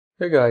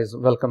Hey guys,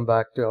 welcome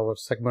back to our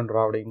segment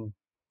routing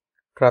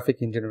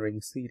traffic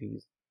engineering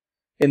series.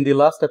 In the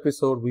last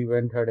episode, we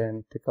went ahead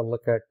and took a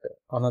look at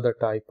another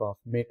type of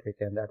metric,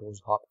 and that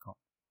was hop count.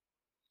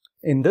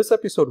 In this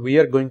episode, we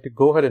are going to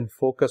go ahead and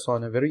focus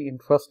on a very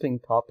interesting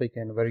topic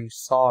and very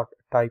sought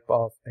type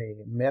of a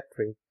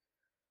metric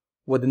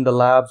within the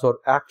labs or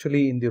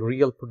actually in the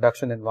real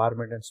production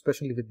environment, and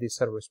especially with the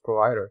service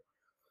provider.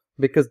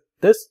 Because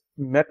this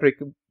metric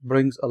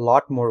brings a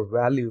lot more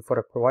value for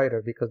a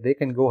provider because they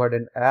can go ahead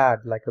and add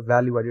like a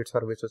value-added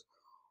services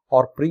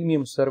or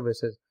premium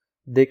services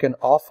they can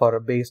offer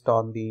based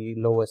on the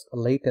lowest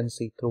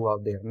latency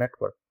throughout their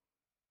network.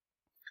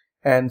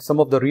 And some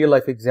of the real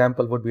life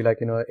example would be like,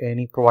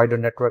 any provider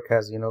network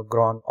has,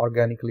 grown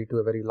organically to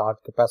a very large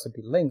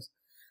capacity links.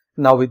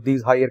 Now with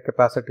these higher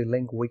capacity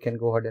link, we can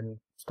go ahead and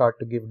start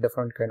to give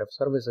different kind of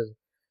services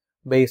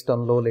based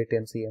on low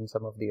latency and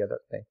some of the other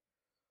things.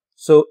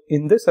 So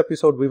in this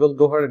episode, we will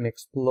go ahead and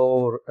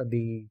explore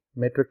the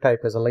metric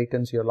type as a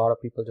latency. A lot of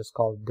people just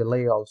call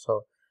delay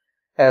also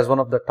as one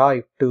of the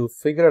type to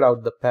figure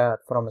out the path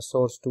from a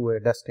source to a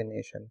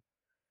destination.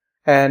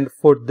 And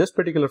for this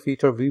particular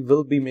feature, we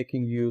will be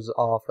making use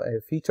of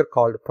a feature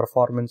called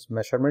performance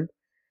measurement.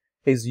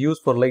 Is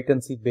used for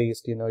latency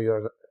based,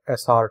 your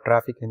SR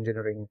traffic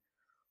engineering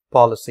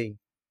policy.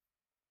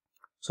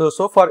 So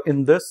far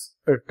in this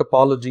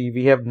topology,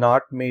 we have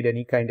not made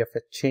any kind of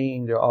a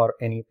change or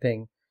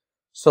anything.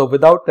 So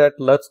without that,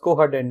 let's go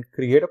ahead and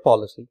create a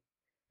policy,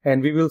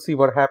 and we will see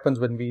what happens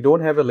when we don't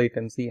have a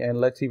latency,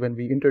 and let's see when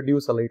we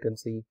introduce a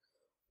latency,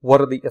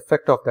 what are the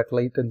effect of that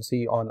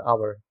latency on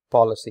our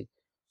policy.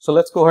 So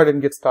let's go ahead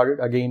and get started.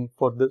 Again,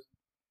 for this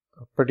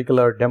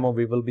particular demo,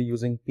 we will be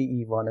using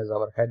PE1 as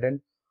our head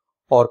end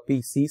or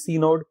PCC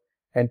node,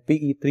 and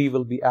PE3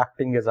 will be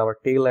acting as our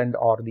tail end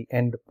or the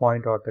end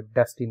point or the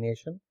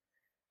destination.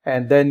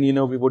 And then,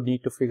 we would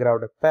need to figure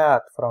out a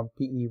path from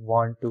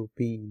PE1 to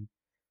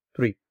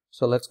PE3.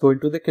 So let's go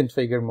into the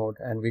configure mode,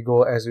 and we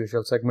go as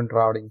usual segment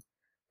routing,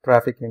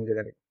 traffic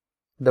engineering.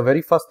 The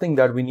very first thing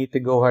that we need to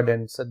go ahead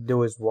and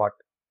do is what?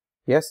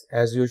 Yes,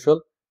 as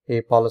usual, a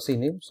policy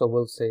name. So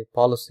we'll say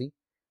policy,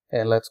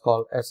 and let's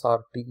call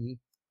SRTE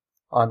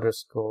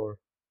underscore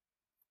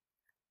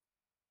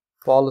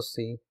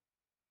policy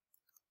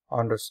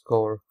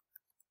underscore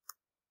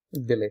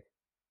delay.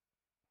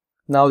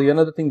 Now the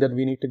another thing that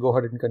we need to go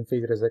ahead and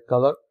configure is a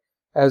color.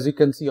 As you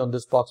can see on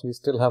this box, we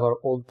still have our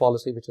old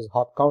policy, which is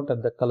hop count,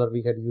 and the color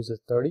we had used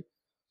is 30.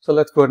 So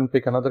let's go ahead and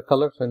pick another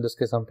color. So in this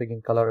case, I'm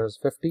picking color as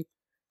 50,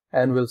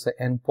 and we'll say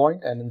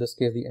endpoint. And in this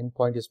case, the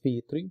endpoint is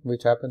PE3,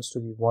 which happens to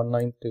be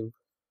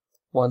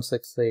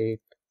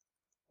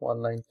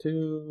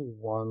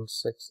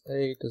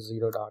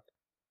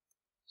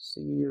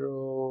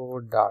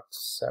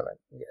 192.168.0.0.7.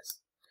 Yes.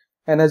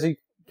 And as you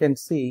can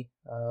see,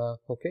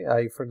 okay,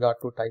 I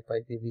forgot to type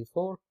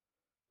IPv4.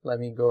 Let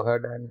me go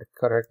ahead and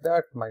correct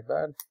that, my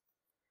bad.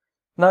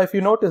 Now, if you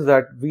notice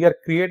that we are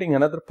creating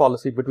another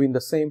policy between the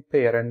same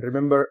pair, and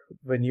remember,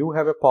 when you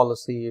have a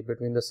policy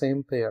between the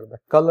same pair, the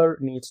color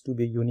needs to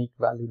be a unique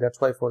value. That's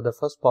why for the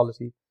first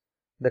policy,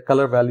 the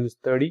color value is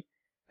 30.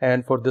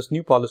 And for this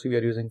new policy, we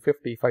are using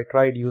 50. If I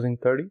tried using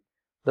 30,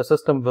 the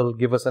system will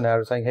give us an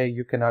error saying, hey,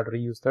 you cannot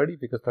reuse 30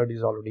 because 30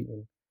 is already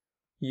in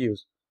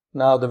use.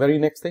 Now, the very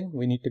next thing,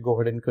 we need to go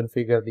ahead and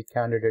configure the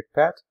candidate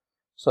path.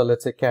 So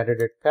let's say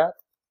candidate path.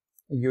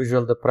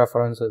 Usual, the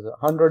preference is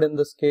 100 in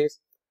this case.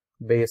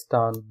 Based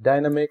on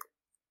dynamic,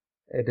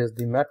 it is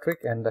the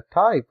metric, and the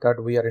type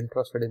that we are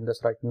interested in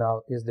this right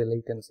now is the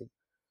latency.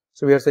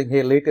 So we are saying,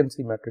 hey,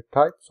 latency metric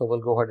type. So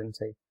we'll go ahead and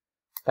say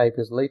type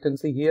is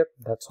latency here.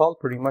 That's all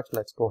pretty much.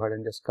 Let's go ahead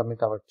and just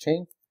commit our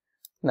change.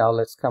 Now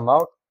let's come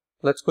out.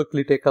 Let's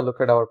quickly take a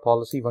look at our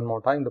policy one more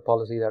time, the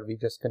policy that we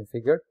just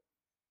configured.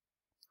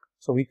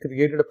 So we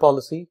created a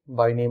policy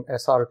by name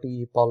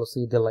SRTE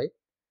policy delay.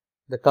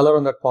 The color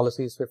on that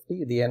policy is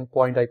 50. The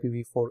endpoint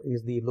IPv4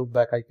 is the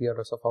loopback IP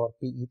address of our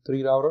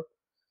PE3 router.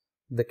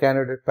 The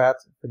candidate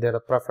path, their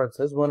preference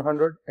is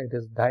 100. It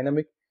is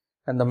dynamic,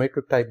 and the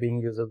metric type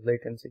being used as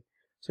latency.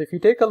 So if you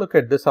take a look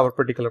at this, our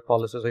particular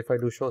policy, so if I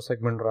do show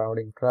segment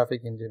routing,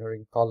 traffic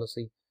engineering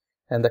policy,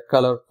 and the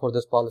color for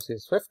this policy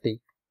is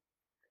 50.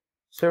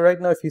 So right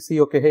now, if you see,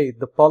 okay, hey,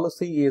 the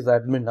policy is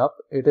admin up.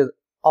 It is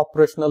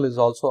operational is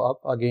also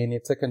up. Again,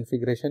 it's a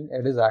configuration.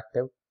 It is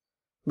active.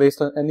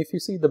 Based on, and if you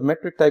see the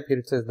metric type here,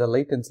 it says the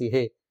latency,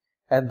 hey,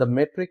 and the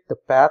metric, the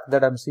path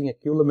that I'm seeing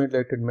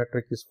accumulated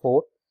metric is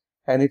 4,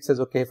 and it says,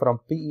 okay,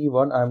 from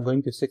PE1, I'm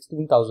going to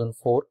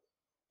 16,004,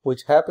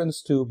 which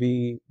happens to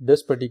be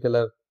this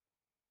particular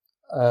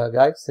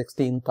guy,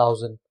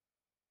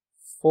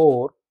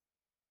 16,004,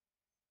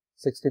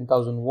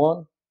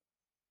 16,001.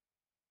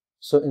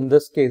 So in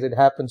this case, it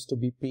happens to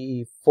be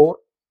PE4,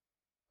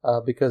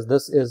 because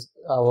this is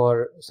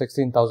our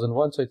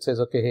 16,001. So it says,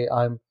 okay, hey,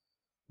 I'm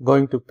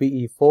going to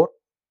PE4,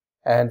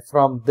 and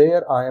from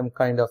there I am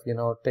kind of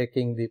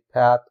taking the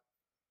path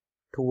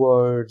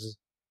towards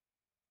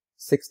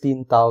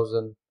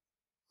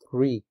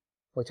 16,003,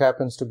 which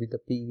happens to be the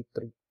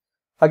PE3.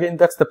 Again,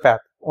 that's the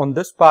path. On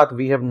this path,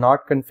 we have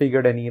not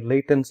configured any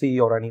latency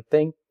or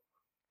anything.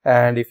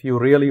 And if you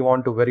really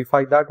want to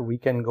verify that, we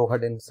can go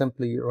ahead and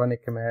simply run a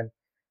command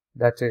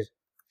that is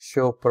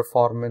show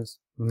performance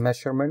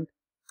measurement.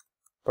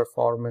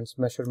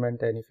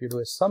 And if you do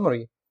a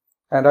summary,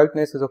 and right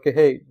now it says, okay,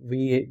 hey,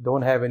 we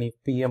don't have any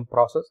PM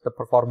process. The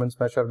performance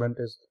measurement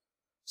is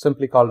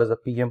simply called as a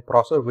PM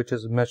process, which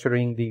is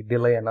measuring the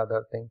delay and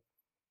other thing.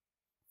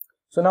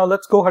 So now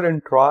let's go ahead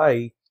and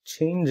try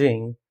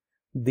changing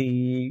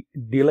the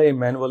delay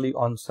manually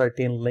on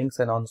certain links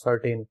and on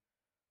certain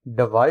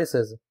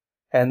devices,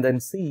 and then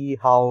see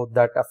how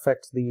that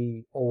affects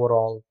the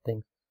overall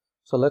thing.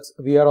 So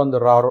we are on the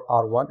router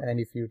R1, and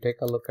if you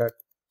take a look at,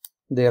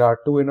 there are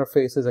two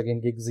interfaces,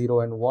 again gig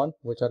 0 and 1,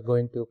 which are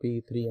going to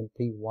P3 and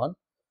P1.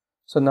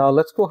 So now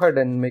let's go ahead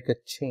and make a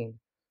change.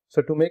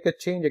 So to make a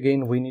change,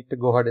 again, we need to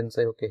go ahead and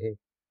say, okay, hey,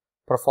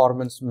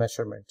 performance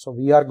measurement. So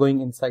we are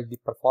going inside the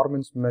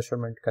performance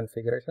measurement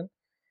configuration,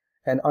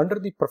 and under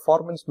the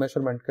performance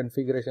measurement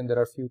configuration, there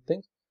are a few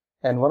things.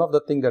 And one of the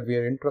things that we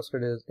are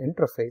interested in is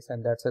interface,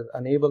 and that says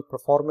enable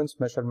performance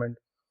measurement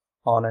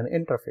on an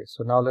interface.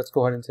 So now let's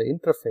go ahead and say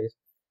interface.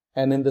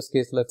 And in this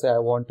case, let's say I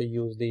want to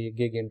use the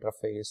gig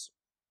interface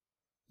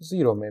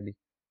 0, maybe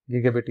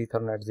gigabit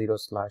Ethernet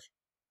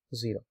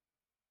 0/0.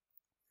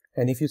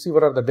 And if you see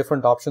what are the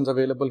different options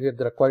available here,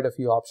 there are quite a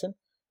few options.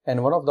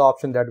 And one of the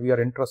options that we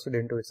are interested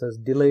into, it says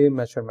delay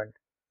measurement.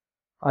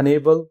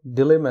 Enable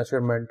delay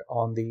measurement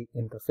on the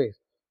interface.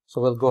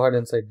 So we'll go ahead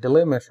and say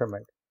delay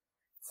measurement,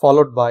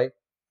 followed by,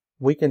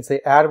 we can say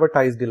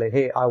advertise delay.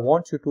 Hey, I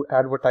want you to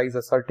advertise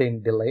a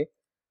certain delay.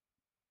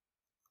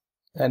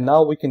 And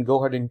now we can go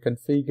ahead and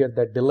configure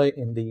that delay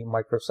in the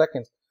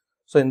microseconds.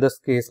 So in this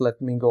case, let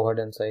me go ahead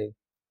and say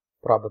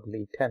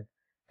probably 10.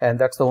 And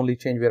that's the only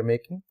change we are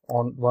making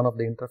on one of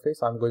the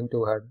interface. I'm going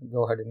to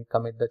go ahead and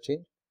commit the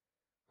change.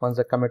 Once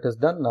the commit is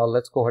done, now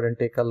let's go ahead and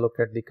take a look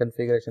at the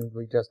configuration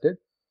we just did.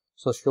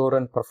 So show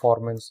run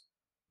performance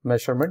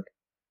measurement.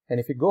 And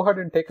if you go ahead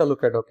and take a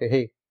look at, okay,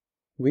 hey,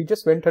 we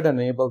just went ahead and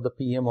enabled the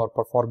PM or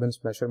performance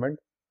measurement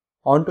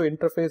onto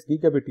interface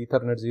gigabit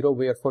Ethernet 0,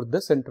 where for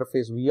this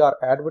interface, we are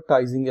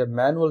advertising a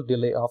manual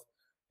delay of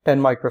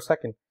 10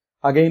 microseconds.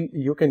 Again,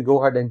 you can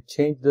go ahead and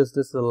change this.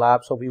 This is a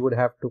lab, so we would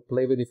have to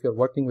play with, if you're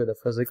working with a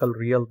physical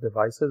real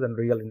devices and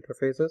real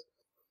interfaces,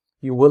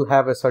 you will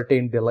have a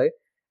certain delay.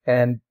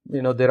 And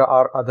there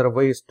are other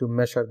ways to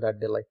measure that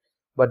delay.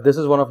 But this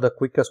is one of the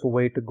quickest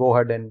way to go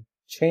ahead and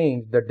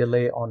change the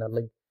delay on a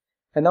link.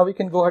 And now we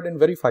can go ahead and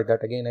verify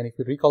that again. And if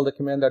you recall the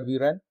command that we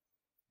ran,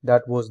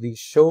 that was the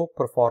show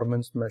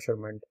performance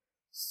measurement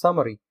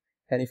summary.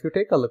 And if you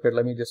take a look at,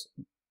 let me just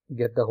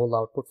get the whole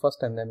output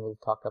first, and then we'll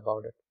talk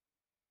about it.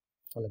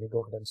 Let me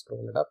go ahead and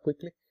scroll it up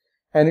quickly.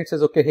 And it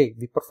says, okay, hey,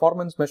 the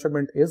performance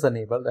measurement is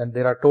enabled, and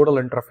there are total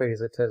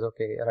interface. It says,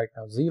 okay, right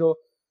now 0.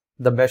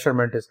 The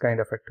measurement is kind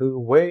of a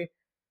two-way.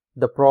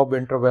 The probe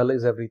interval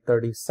is every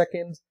 30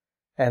 seconds,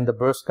 and the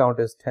burst count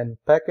is 10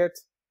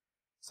 packets.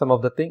 Some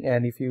of the thing,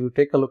 and if you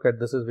take a look at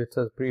this, is which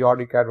says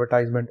periodic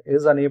advertisement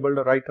is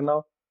enabled right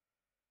now.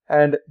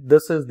 And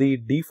this is the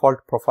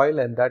default profile,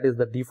 and that is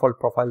the default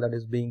profile that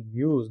is being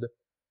used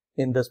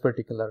in this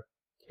particular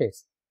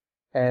case.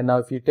 And now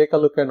if you take a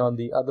look at on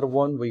the other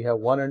one, we have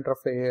one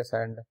interface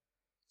and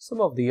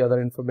some of the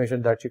other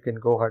information that you can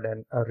go ahead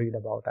and read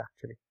about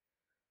actually.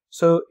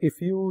 So if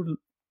you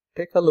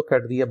take a look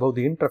at about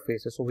the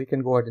interfaces, so we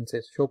can go ahead and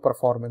say show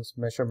performance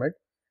measurement,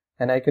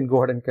 and I can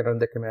go ahead and run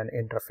the command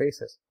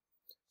interfaces.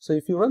 So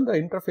if you run the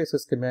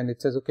interfaces command,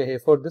 it says, okay, hey,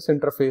 for this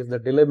interface, the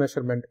delay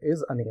measurement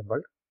is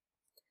enabled.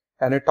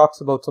 And it talks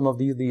about some of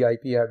the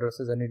IP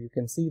addresses, and you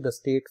can see the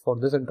state for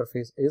this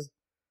interface is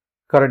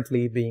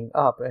currently being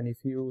up. And if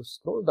you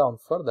scroll down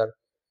further,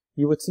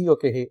 you would see,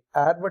 okay, hey,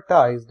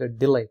 advertise the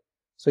delay.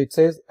 So it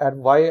says,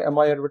 why am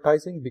I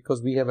advertising?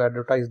 Because we have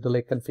advertised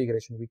delay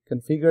configuration. We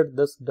configured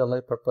this delay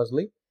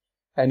purposely,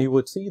 and you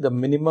would see the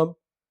minimum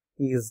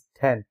is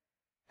 10,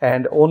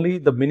 and only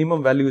the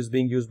minimum value is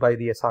being used by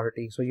the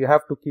SRT. So you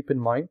have to keep in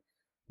mind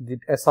the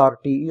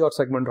SRTE or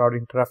segment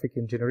routing traffic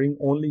engineering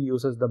only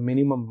uses the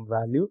minimum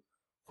value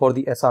for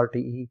the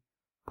SRTE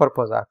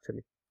purpose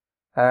actually.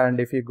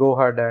 And if you go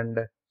ahead and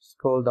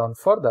scroll down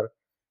further,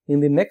 in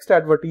the next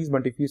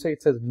advertisement, if you say,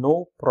 it says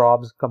no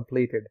probes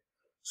completed.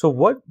 So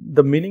what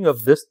the meaning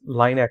of this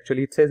line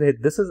actually, it says, hey,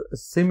 this is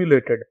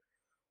simulated,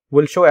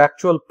 will show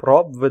actual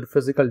probe with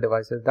physical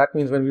devices. That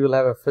means when we will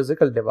have a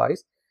physical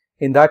device,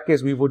 in that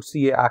case, we would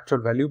see an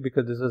actual value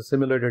because this is a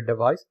simulated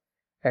device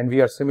and we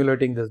are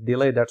simulating this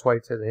delay. That's why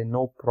it says, hey,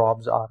 no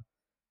probes are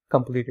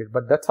completed.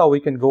 But that's how we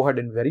can go ahead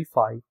and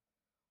verify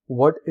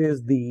what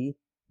is the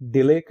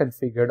delay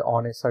configured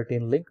on a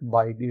certain link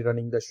by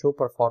running the show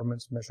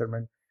performance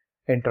measurement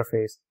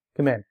interface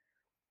command.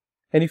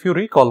 And if you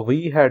recall,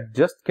 we had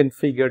just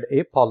configured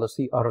a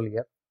policy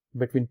earlier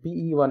between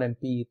PE1 and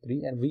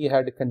PE3, and we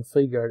had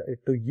configured it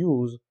to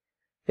use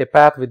a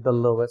path with the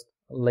lowest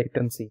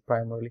latency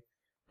primarily.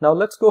 Now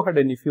let's go ahead,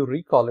 and if you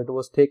recall, it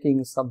was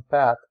taking some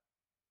path,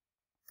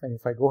 and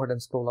if I go ahead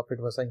and scroll up,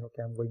 it was saying,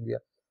 okay, I'm going via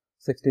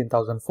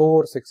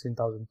 16,004,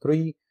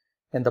 16,003,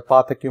 and the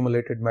path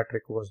accumulated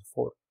metric was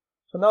 4.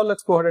 So now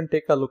let's go ahead and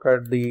take a look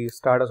at the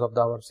status of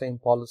our same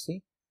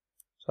policy.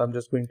 So I'm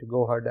just going to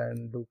go ahead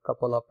and do a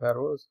couple of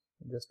arrows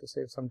just to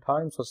save some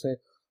time. So say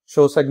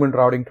show segment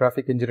routing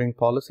traffic engineering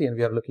policy, and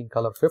we are looking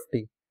color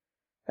 50.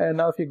 And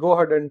now if you go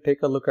ahead and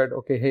take a look at,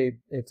 okay, hey,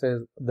 it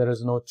says there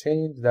is no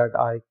change that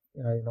I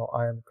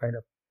am kind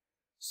of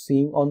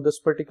seeing on this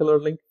particular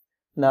link.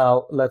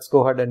 Now let's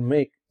go ahead and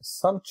make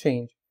some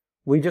change.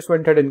 We just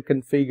went ahead and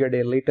configured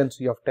a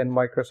latency of 10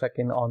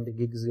 microsecond on the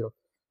gig 0.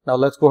 Now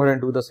let's go ahead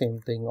and do the same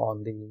thing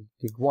on the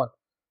gig 1.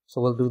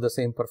 So we'll do the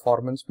same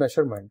performance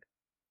measurement.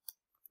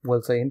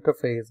 We'll say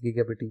interface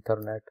gigabit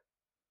Ethernet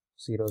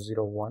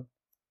 001.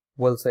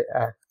 We'll say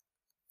add.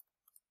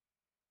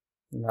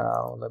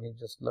 Now let me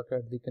just look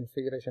at the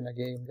configuration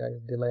again, guys.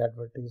 Delay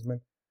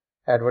advertisement,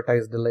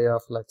 advertise delay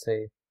of, let's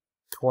say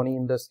 20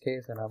 in this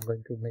case, and I'm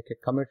going to make a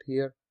commit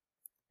here.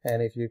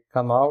 And if you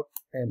come out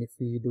and if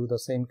we do the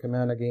same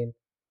command again,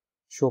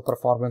 show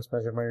performance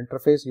measurement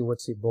interface, you would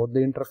see both the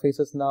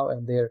interfaces now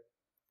and their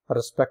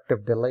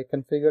respective delay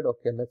configured.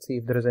 Okay, let's see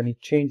if there is any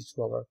change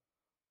to our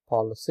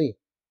policy.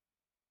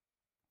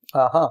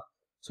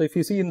 So if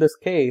you see in this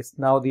case,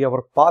 now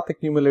our path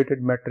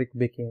accumulated metric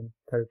became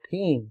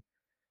 13.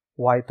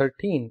 Why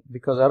 13?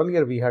 Because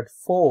earlier we had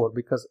 4,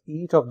 because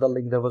each of the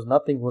link there was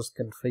nothing was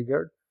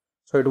configured.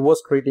 So it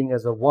was treating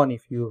as a 1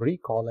 if you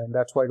recall, and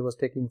that's why it was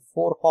taking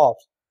 4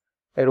 hops.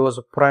 It was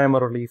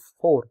primarily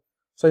 4.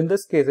 So in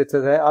this case it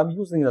says I'm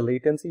using the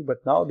latency, but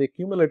now the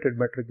accumulated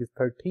metric is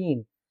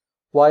 13.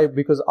 Why?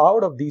 Because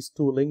out of these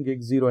two links,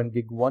 gig 0 and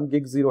gig 1,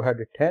 gig 0 had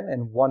a 10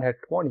 and 1 had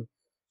 20.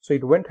 So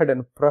it went ahead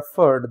and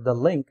preferred the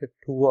link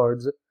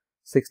towards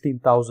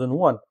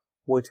 16,001,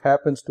 which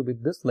happens to be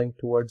this link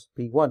towards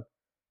P1.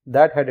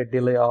 That had a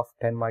delay of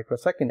 10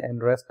 microsecond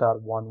and rest are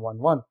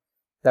 111.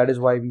 That is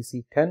why we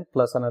see 10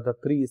 plus another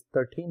 3 is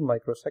 13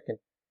 microsecond.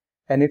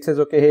 And it says,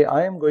 okay, hey,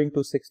 I am going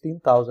to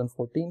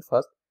 16,014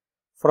 first.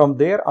 From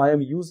there, I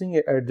am using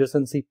an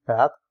adjacency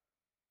path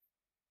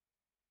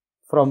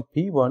from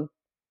P1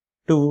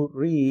 to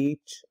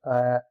reach,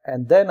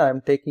 and then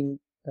I'm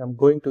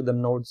going to the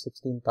node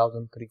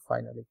 16,003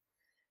 finally.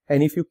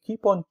 And if you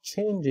keep on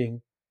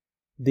changing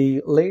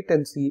the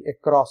latency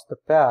across the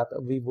path,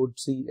 we would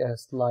see a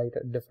slight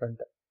different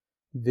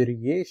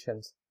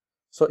variations.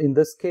 So in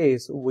this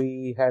case,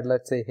 we had,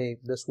 let's say, hey,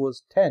 this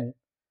was 10.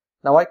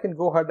 Now I can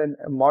go ahead and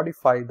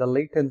modify the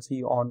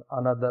latency on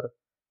another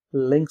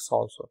links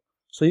also.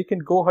 So you can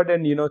go ahead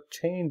and,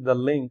 change the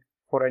link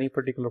for any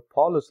particular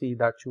policy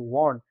that you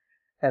want,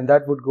 and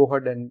that would go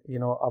ahead and,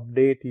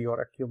 update your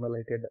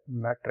accumulated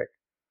metric.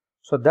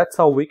 So that's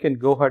how we can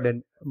go ahead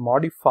and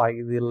modify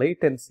the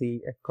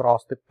latency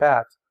across the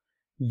paths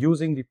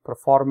using the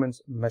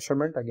performance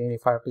measurement. Again,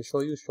 if I have to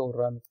show you,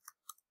 run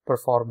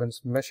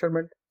performance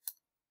measurement.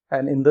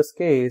 And in this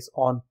case,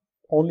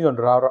 only on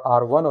router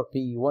R1 or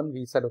PE1,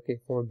 we said, okay,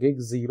 for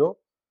gig 0,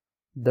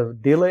 the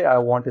delay I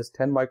want is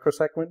 10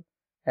 microsecond.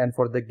 And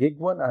for the gig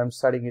 1, I'm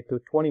setting it to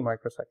 20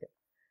 microsecond.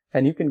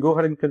 And you can go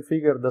ahead and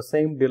configure the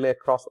same delay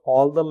across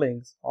all the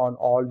links on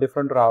all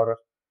different routers.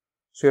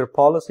 So your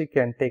policy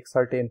can take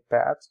certain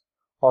paths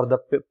or the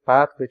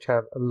path which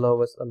have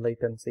lowest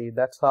latency.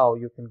 That's how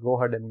you can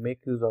go ahead and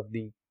make use of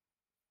the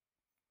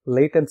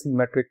latency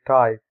metric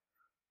type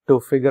to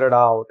figure it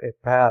out a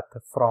path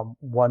from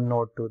one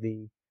node to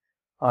the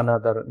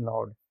another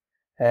node.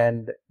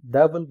 And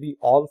that will be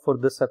all for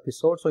this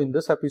episode. So in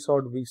this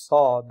episode, we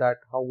saw that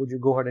how would you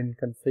go ahead and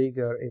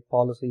configure a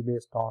policy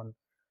based on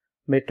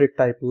metric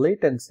type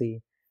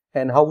latency,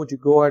 and how would you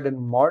go ahead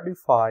and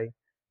modify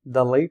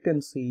the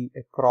latency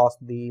across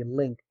the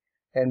link.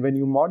 And when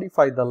you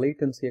modify the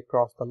latency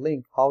across the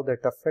link, how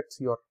that affects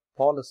your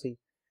policy.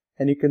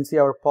 And you can see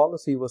our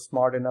policy was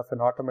smart enough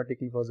and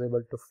automatically was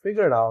able to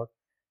figure out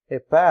a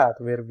path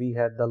where we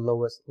had the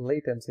lowest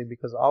latency,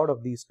 because out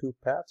of these two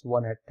paths,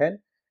 one had 10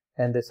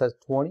 and this has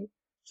 20.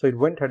 So it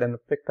went ahead and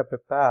picked up a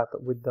path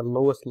with the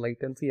lowest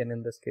latency, and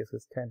in this case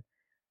is 10.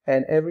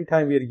 And every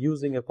time we are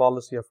using a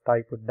policy of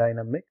type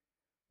dynamic,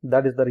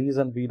 that is the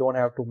reason we don't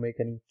have to make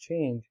any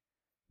change.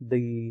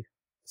 The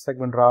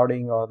segment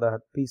routing or the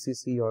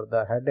PCC or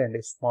the head end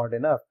is smart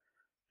enough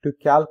to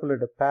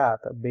calculate a path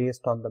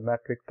based on the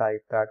metric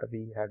type that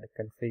we had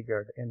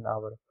configured in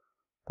our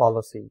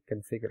policy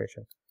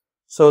configuration.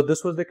 So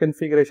this was the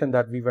configuration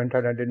that we went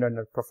ahead and did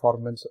under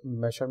performance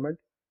measurement.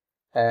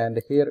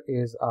 And here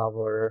is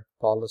our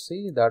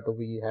policy that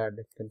we had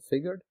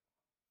configured.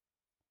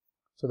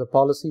 So the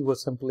policy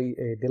was simply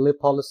a delay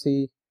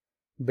policy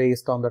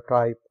based on the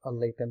type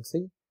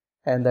latency.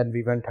 And then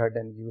we went ahead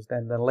and used,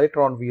 and then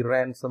later on we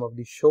ran some of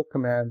the show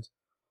commands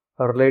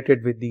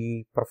related with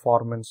the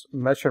performance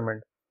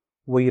measurement.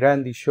 We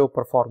ran the show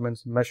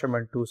performance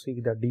measurement to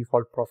see the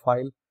default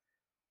profile,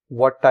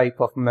 what type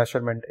of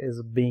measurement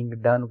is being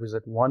done. Was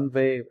it one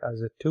way,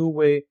 is it two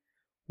way,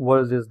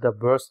 was this the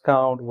burst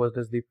count, was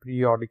this the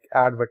periodic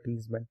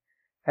advertisement.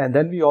 And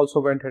then we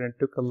also went ahead and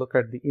took a look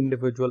at the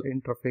individual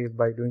interface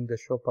by doing the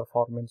show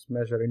performance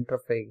measure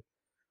interface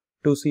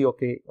to see,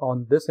 okay,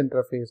 on this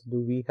interface,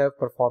 do we have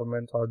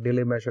performance or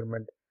delay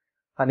measurement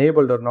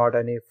enabled or not?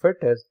 And if it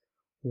is,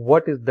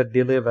 what is the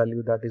delay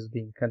value that is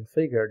being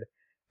configured.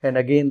 And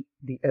again,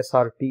 the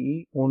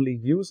SRTE only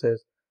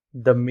uses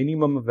the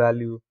minimum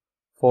value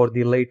for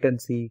the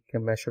latency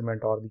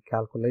measurement or the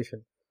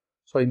calculation.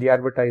 So in the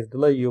advertised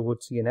delay, you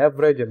would see an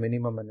average, a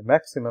minimum, and a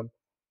maximum.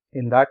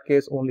 In that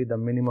case, only the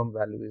minimum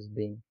value is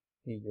being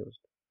used.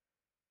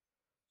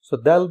 So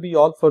that'll be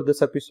all for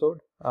this episode.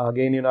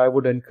 Again, I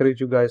would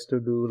encourage you guys to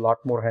do a lot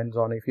more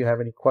hands-on. If you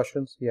have any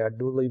questions,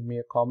 do leave me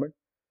a comment.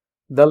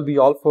 That'll be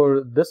all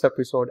for this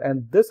episode.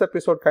 And this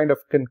episode kind of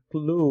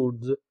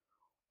concludes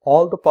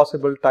all the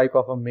possible type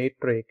of a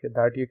matrix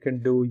that you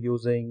can do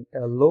using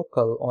a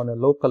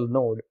local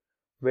node,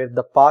 where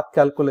the path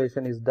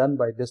calculation is done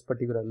by this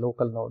particular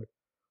local node.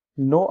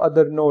 No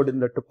other node in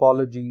the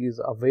topology is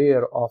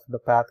aware of the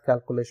path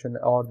calculation,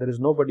 or there is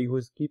nobody who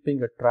is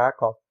keeping a track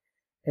of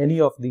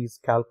any of these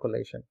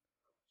calculations.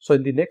 So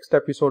in the next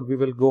episode, we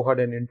will go ahead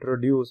and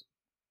introduce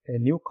a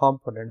new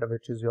component,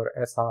 which is your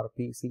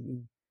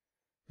SRPCE.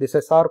 This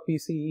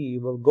SRPCE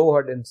will go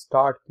ahead and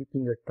start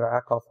keeping a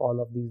track of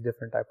all of these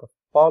different type of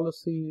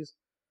policies,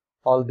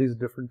 all these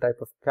different type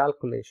of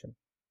calculation.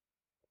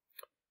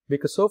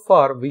 Because so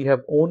far we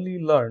have only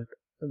learned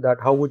that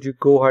how would you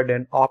go ahead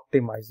and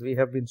optimize. We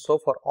have been so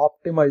far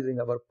optimizing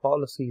our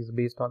policies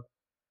based on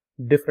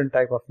different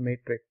type of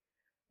matrix.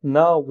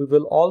 Now we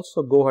will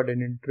also go ahead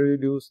and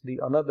introduce the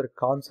another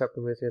concept,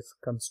 which is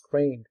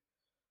constraint.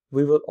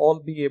 We will all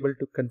be able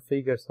to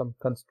configure some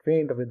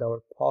constraint with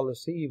our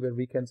policy, where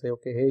we can say,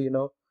 okay, hey,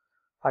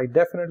 I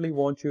definitely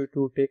want you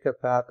to take a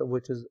path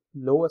which is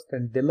lowest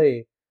in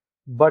delay,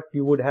 but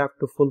you would have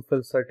to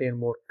fulfill certain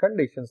more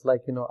conditions,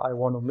 like, I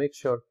want to make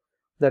sure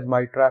that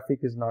my traffic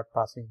is not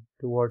passing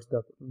towards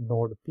the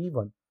node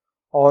P1,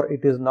 or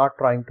it is not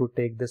trying to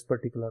take this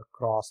particular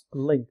cross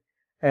link,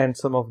 and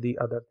some of the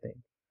other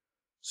things.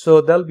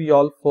 So that'll be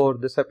all for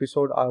this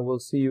episode. I will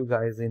see you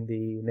guys in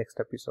the next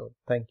episode.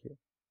 Thank you.